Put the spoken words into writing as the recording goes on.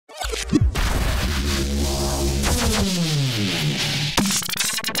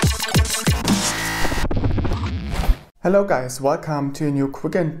Hello guys, welcome to a new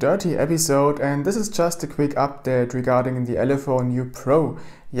quick and dirty episode, and this is just a quick update regarding the Elephone U Pro.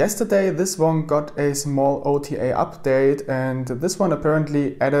 Yesterday this one got a small OTA update, and this one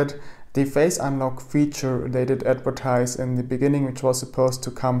apparently added the face unlock feature they did advertise in the beginning, which was supposed to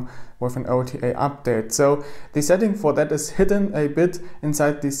come with an OTA update. So the setting for that is hidden a bit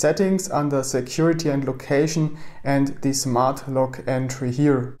inside the settings under security and location and the smart lock entry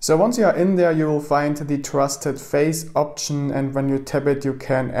here. So once you are in there, you will find the trusted face option, and when you tap it you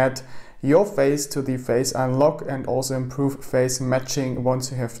can add your face to the face unlock and also improve face matching once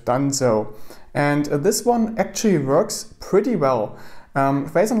you have done so. And this one actually works pretty well.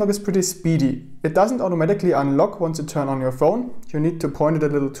 Face unlock is pretty speedy. It doesn't automatically unlock once you turn on your phone. You need to point it a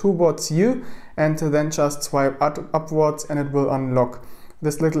little towards you and then just swipe upwards and it will unlock.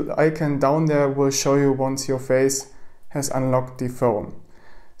 This little icon down there will show you once your face has unlocked the phone.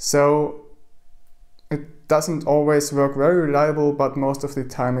 So it doesn't always work very reliable, but most of the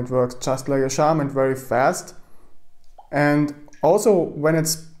time it works just like a charm and very fast. And also when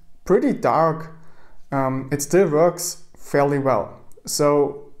it's pretty dark, it still works fairly well.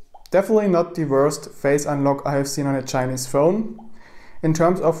 So definitely not the worst face unlock I have seen on a Chinese phone. In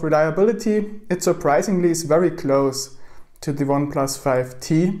terms of reliability, it surprisingly is very close to the OnePlus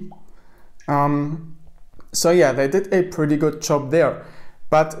 5T. So yeah, they did a pretty good job there.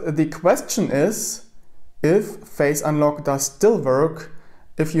 But the question is, if face unlock does still work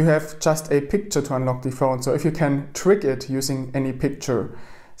if you have just a picture to unlock the phone, so if you can trick it using any picture.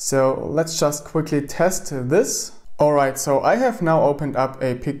 So let's just quickly test this. Alright, so I have now opened up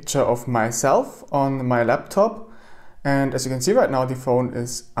a picture of myself on my laptop, and as you can see right now the phone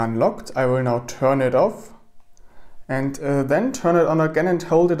is unlocked. I will now turn it off and then turn it on again and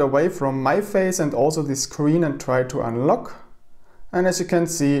hold it away from my face and also the screen and try to unlock. And as you can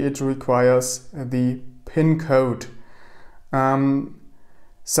see, it requires the PIN code.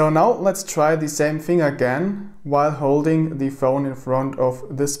 So now let's try the same thing again while holding the phone in front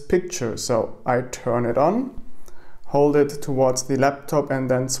of this picture. So I turn it on, hold it towards the laptop and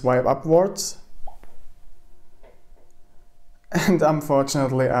then swipe upwards. And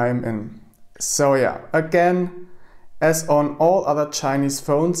unfortunately I'm in. So yeah, again, as on all other Chinese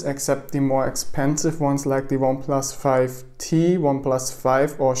phones except the more expensive ones like the OnePlus 5T, OnePlus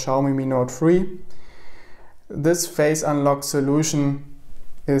 5 or Xiaomi Mi Note 3, this face unlock solution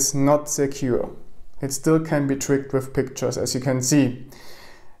is not secure. It still can be tricked with pictures, as you can see.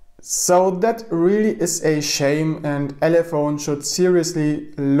 So that really is a shame, and Elephone should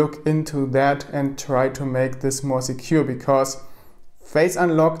seriously look into that and try to make this more secure, because face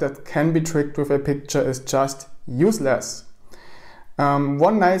unlock that can be tricked with a picture is just useless.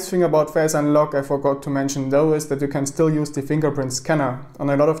 One nice thing about face unlock I forgot to mention though is that you can still use the fingerprint scanner.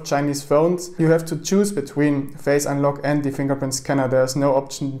 On a lot of Chinese phones you have to choose between face unlock and the fingerprint scanner. There's no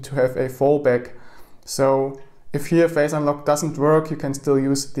option to have a fallback. So if here face unlock doesn't work, you can still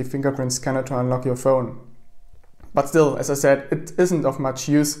use the fingerprint scanner to unlock your phone. But still, as I said, it isn't of much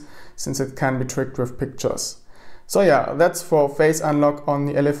use since it can be tricked with pictures. So yeah, that's for face unlock on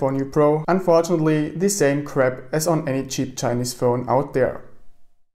the Elephone U Pro. Unfortunately, the same crap as on any cheap Chinese phone out there.